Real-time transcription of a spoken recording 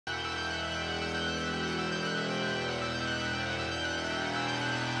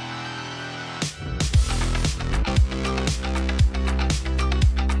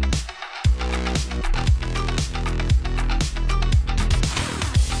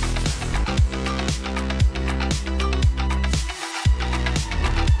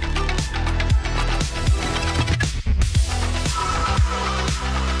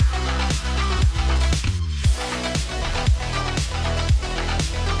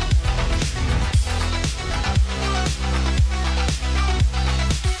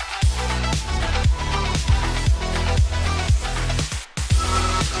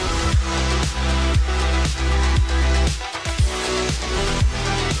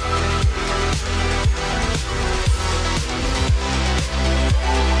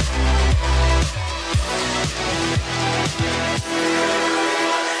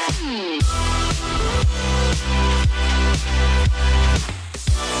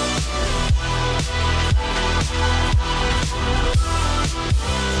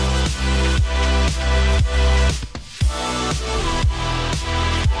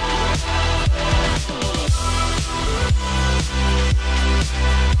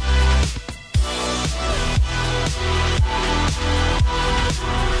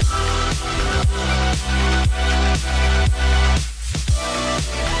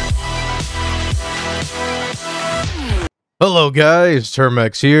Hello guys,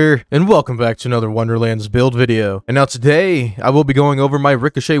 Termex here, and welcome back to another Wonderlands build video. And now today, I will be going over my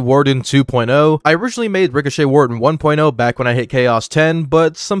Ricochet Warden 2.0. I originally made Ricochet Warden 1.0 back when I hit Chaos 10,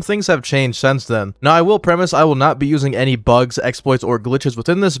 but some things have changed since then. Now I will premise I will not be using any bugs, exploits, or glitches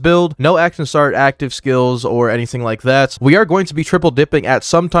within this build, no action start, active skills, or anything like that. We are going to be triple dipping at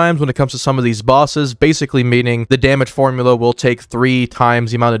some times when it comes to some of these bosses, basically meaning the damage formula will take 3 times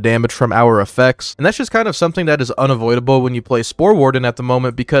the amount of damage from our effects. And that's just kind of something that is unavoidable when you play Spore Warden at the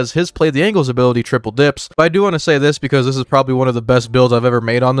moment because his Play the Angles ability triple dips. But I do want to say this because this is probably one of the best builds I've ever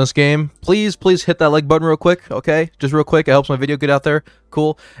made on this game. Please hit that like button real quick, okay? Just real quick, it helps my video get out there.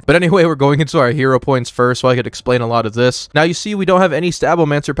 Cool. But anyway, we're going into our hero points first so I could explain a lot of this. Now you see we don't have any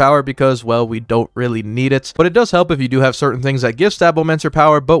Stabbomancer power because, well, we don't really need it. But it does help if you do have certain things that give Stabbomancer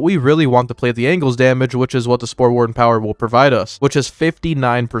power, but we really want to play the angles damage, which is what the Spore Warden power will provide us, which is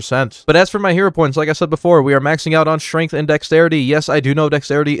 59%. But as for my hero points, like I said before, we are maxing out on strength and dexterity. Yes, I do know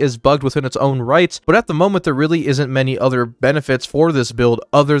dexterity is bugged within its own right, but at the moment there really isn't many other benefits for this build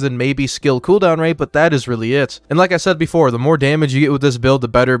other than maybe skill cooldown rate, but that is really it. And like I said before, the more damage you get with this build, the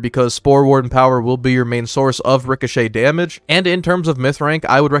better, because Spore Warden power will be your main source of ricochet damage. And in terms of myth rank,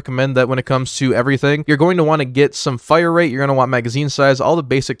 I would recommend that when it comes to everything, you're going to want to get some fire rate, you're going to want magazine size, all the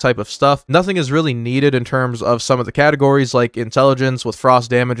basic type of stuff. Nothing is really needed in terms of some of the categories like intelligence with frost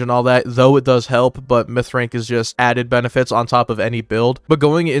damage and all that, though it does help, but myth rank is just added benefits on top of any build. But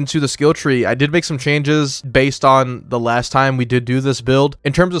going into the skill tree, I did make some changes based on the last time we did do this build.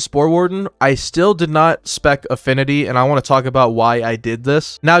 In terms of Spore Warden, I still did not spec affinity, and I want to talk about why I did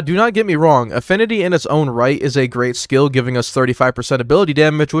this. Now, do not get me wrong, affinity in its own right is a great skill, giving us 35% ability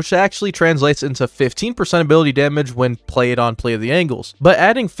damage, which actually translates into 15% ability damage when played on Play the Angles. But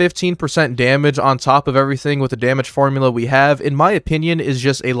adding 15% damage on top of everything with the damage formula we have, in my opinion, is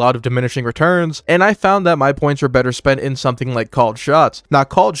just a lot of diminishing returns, and I found that my points were better spent in something like Called Shot. Now,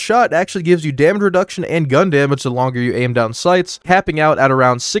 Called Shot actually gives you damage reduction and gun damage the longer you aim down sights, capping out at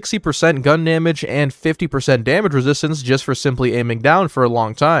around 60% gun damage and 50% damage resistance just for simply aiming down for a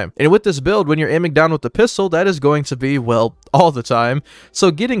long time. And with this build, when you're aiming down with the pistol, that is going to be, well, all the time.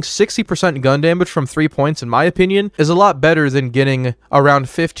 So getting 60% gun damage from 3 points, in my opinion, is a lot better than getting around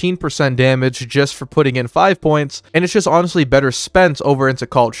 15% damage just for putting in 5 points, and it's just honestly better spent over into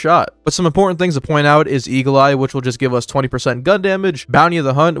Called Shot. But some important things to point out is Eagle Eye, which will just give us 20% gun damage, Bounty of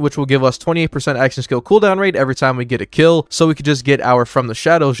the Hunt, which will give us 28% action skill cooldown rate every time we get a kill, so we could just get our From the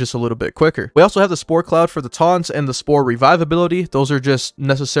Shadows just a little bit quicker. We also have the Spore Cloud for the taunts and the Spore Revive ability. Those are just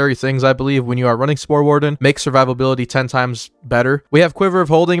necessary things, I believe, when you are running Spore Warden. Make survivability 10 times better. We have Quiver of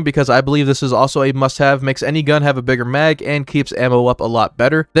Holding because I believe this is also a must-have, makes any gun have a bigger mag and keeps ammo up a lot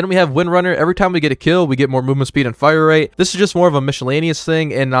better. Then we have Windrunner. Every time we get a kill, we get more movement speed and fire rate. This is just more of a miscellaneous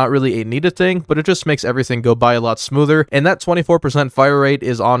thing and not really a needed thing, but it just makes everything go by a lot smoother, and that 24% fire rate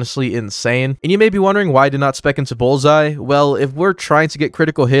is honestly insane. And you may be wondering why I did not spec into Bullseye. Well, if we're trying to get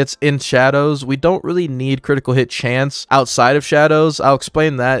critical hits in Shadows, we don't really need critical hit chance outside of Shadows. I'll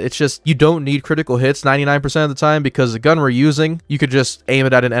explain that. It's just you don't need critical hits 99% of the time because the gun we're using, you could just aim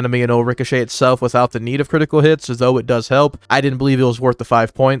it at an enemy and it'll ricochet itself without the need of critical hits, though it does help. I didn't believe it was worth the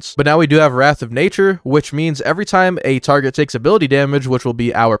 5 points. But now we do have Wrath of Nature, which means every time a target takes ability damage, which will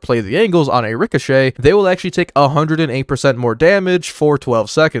be our Play the Angles on a ricochet, they will actually take 108% more damage for 12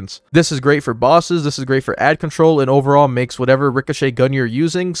 seconds. This is great for bosses, this is great for ad control, and overall makes whatever ricochet gun you're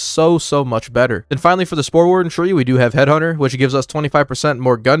using so much better. And finally, for the Spore Warden tree, we do have Headhunter, which gives us 25%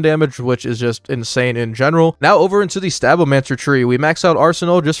 more gun damage, which is just insane in general. Now over into the Stabbomancer tree, we max out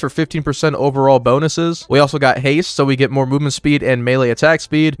Arsenal just for 15% overall bonuses. We also got Haste, so we get more movement speed and melee attack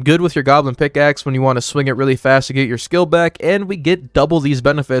speed. Good with your Goblin Pickaxe when you want to swing it really fast to get your skill back, and we get double these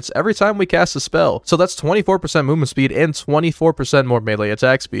benefits every time we cast a spell. So that's 24% movement speed and 24% more melee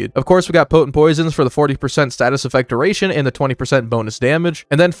attack speed. Of course, we got Potent Poisons for the 40% status effect duration and the 20% bonus damage.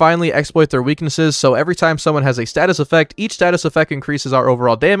 And then finally, exploit their weaknesses. So every time someone has a status effect, each status effect increases our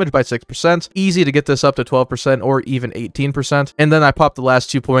overall damage by 6%. Easy to get this up to 12% or even 18%. And then I popped the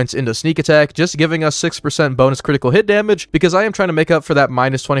last 2 points into Sneak Attack, just giving us 6% bonus critical hit damage because I am trying to make up for that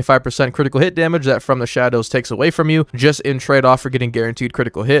minus 25% critical hit damage that From the Shadows takes away from you, just in trade-off for getting guaranteed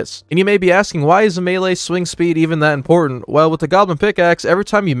critical hits. And you may be asking, why is the melee swing speed even that important? Well, with the Goblin Pickaxe, every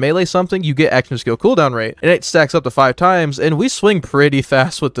time you melee something, you get action skill cooldown rate, and it stacks up to 5 times, and we swing pretty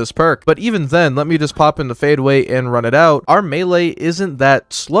fast with this perk. But even then, let me just pop in the fadeaway and run it out. Our melee isn't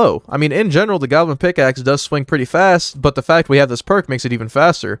that slow. I mean, in general, the Goblin Pickaxe does swing pretty fast, but the fact we have this perk makes it even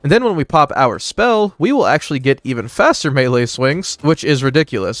faster. And then when we pop our spell, we will actually get even faster melee swings, which is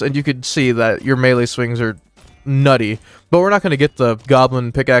ridiculous. And you could see that your melee swings are nutty. but we're not going to get the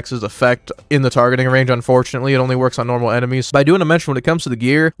Goblin Pickaxe's effect in the targeting range, unfortunately. It only works on normal enemies. But I do want to mention when it comes to the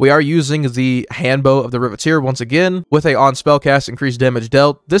gear, we are using the handbow of the Riveteer once again, with a on spellcast increased damage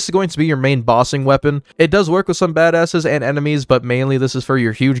dealt. This is going to be your main bossing weapon. It does work with some badasses and enemies, but mainly this is for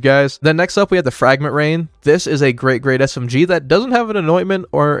your huge guys. Then next up, we have the Fragment Rain. This is a great SMG that doesn't have an anointment,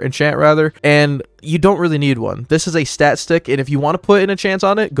 or enchant rather, and you don't really need one. This is a stat stick, and if you want to put an enchant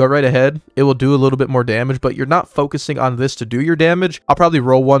on it, go right ahead. It will do a little bit more damage, but you're not focusing on this to do your damage. I'll probably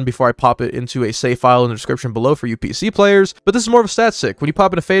roll one before I pop it into a save file in the description below for you PC players, but this is more of a stat stick. When you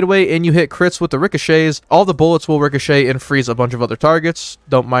pop in a fadeaway and you hit crits with the ricochets, all the bullets will ricochet and freeze a bunch of other targets.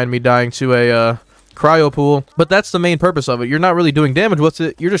 Don't mind me dying to a cryo pool, but that's the main purpose of it. You're not really doing damage with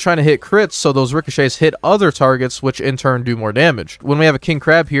it, you're just trying to hit crits so those ricochets hit other targets, which in turn do more damage. When we have a king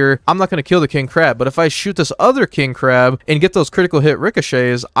crab here, I'm not going to kill the king crab, but if I shoot this other king crab and get those critical hit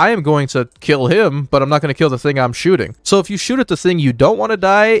ricochets, I am going to kill him, but I'm not going to kill the thing I'm shooting. So if you shoot at the thing you don't want to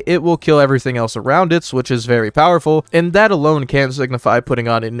die, it will kill everything else around it, which is very powerful, and that alone can signify putting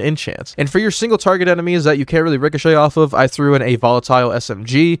on an enchant. And for your single target enemies that you can't really ricochet off of, I threw in a volatile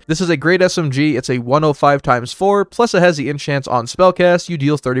SMG. This is a great SMG. It's a 105 times 4, plus it has the enchants on spellcast. You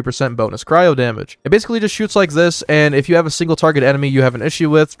deal 30% bonus cryo damage. It basically just shoots like this, and if you have a single target enemy you have an issue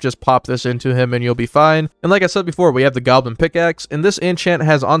with, just pop this into him and you'll be fine. And like I said before, we have the Goblin Pickaxe, and this enchant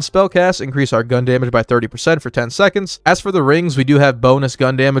has on spellcast increase our gun damage by 30% for 10 seconds. As for the rings, we do have bonus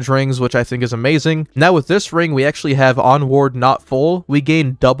gun damage rings, which I think is amazing. Now with this ring, we actually have on ward not full. We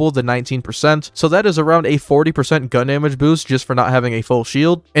gain double the 19%, so that is around a 40% gun damage boost just for not having a full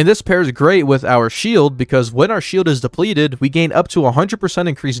shield. And this pairs great with our shield, because when our shield is depleted, we gain up to 100%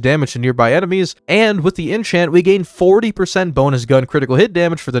 increased damage to nearby enemies, and with the enchant, we gain 40% bonus gun critical hit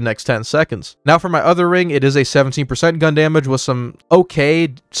damage for the next 10 seconds. Now for my other ring, it is a 17% gun damage with some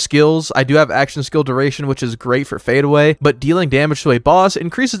okay skills. I do have action skill duration, which is great for fadeaway, but dealing damage to a boss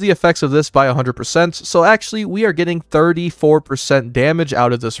increases the effects of this by 100%, so actually we are getting 34% damage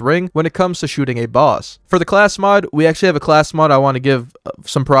out of this ring when it comes to shooting a boss. For the class mod, we actually have a class mod. I want to give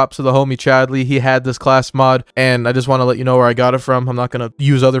some props to the homie Chadley. He had this class mod, and I just want to let you know where I got it from. I'm not going to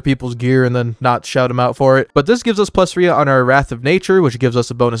use other people's gear and then not shout them out for it, but this gives us +3 on our Wrath of Nature, which gives us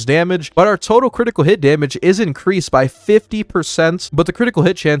a bonus damage, but our total critical hit damage is increased by 50%, but the critical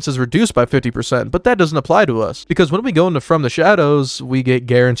hit chance is reduced by 50%, but that doesn't apply to us, because when we go into From the Shadows, we get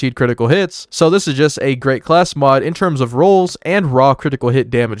guaranteed critical hits, so this is just a great class mod in terms of rolls and raw critical hit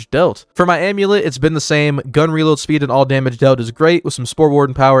damage dealt. For my amulet, it's been the same. Gun reload speed and all damage dealt is great, with some Spore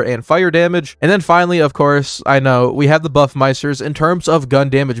Warden power and fire damage. And then finally, of course, I know, we have the Buffmeisters. In terms of gun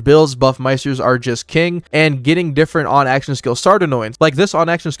damage builds, Buffmeisters are just king, and getting different on action skill start anointments. Like this on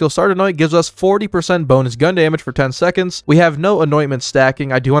action skill start anoint gives us 40% bonus gun damage for 10 seconds. We have no anointment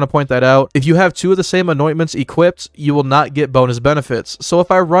stacking. I do want to point that out. If you have 2 of the same anointments equipped, you will not get bonus benefits. So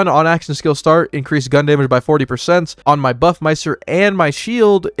if I run on action skill start, increase gun damage by 40% on my Buffmeister and my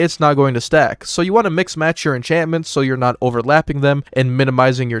shield, it's not going to stack. So you want to mix match your enchantments so you're not overlapping them and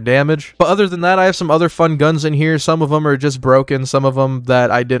minimizing your damage. But other than that, I have some other fun guns in here. Some of them are just broken, some of them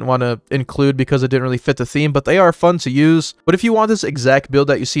that I didn't want to include because it didn't really fit the theme, but they are fun to use. But if you want this exact build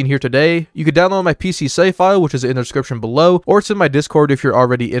that you've seen here today, you could download my PC save file, which is in the description below, or it's in my Discord if you're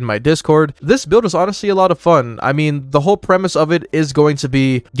already in my Discord. This build is honestly a lot of fun. I mean, the whole premise of it is going to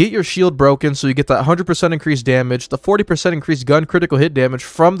be get your shield broken so you get that 100% increased damage, the 40% increased gun critical hit damage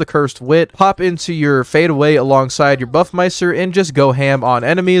from the Cursed Wit, hop into your fadeaway alongside your Buffmeister and just go ham on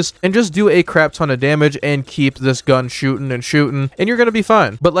enemies and just do a crap ton of damage and keep this gun shooting and shooting, and you're gonna be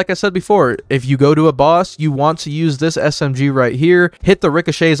fine. But like I said before, if you go to a boss, you want to use this SMG right here, hit the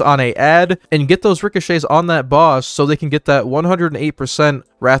ricochets on a ad, and get those ricochets on that boss so they can get that 108%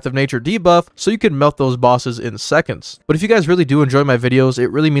 Wrath of Nature debuff so you can melt those bosses in seconds. But if you guys really do enjoy my videos, it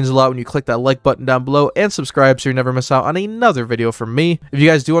really means a lot when you click that like button down below and subscribe so you never miss out on another video from me. If you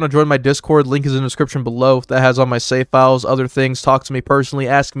guys do want to join my Discord, link is in the description below. That has all my save files, other things. Talk to me personally,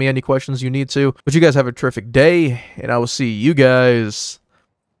 ask me any questions you need to. But you guys have a terrific day, and I will see you guys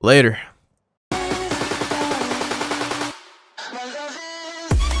later.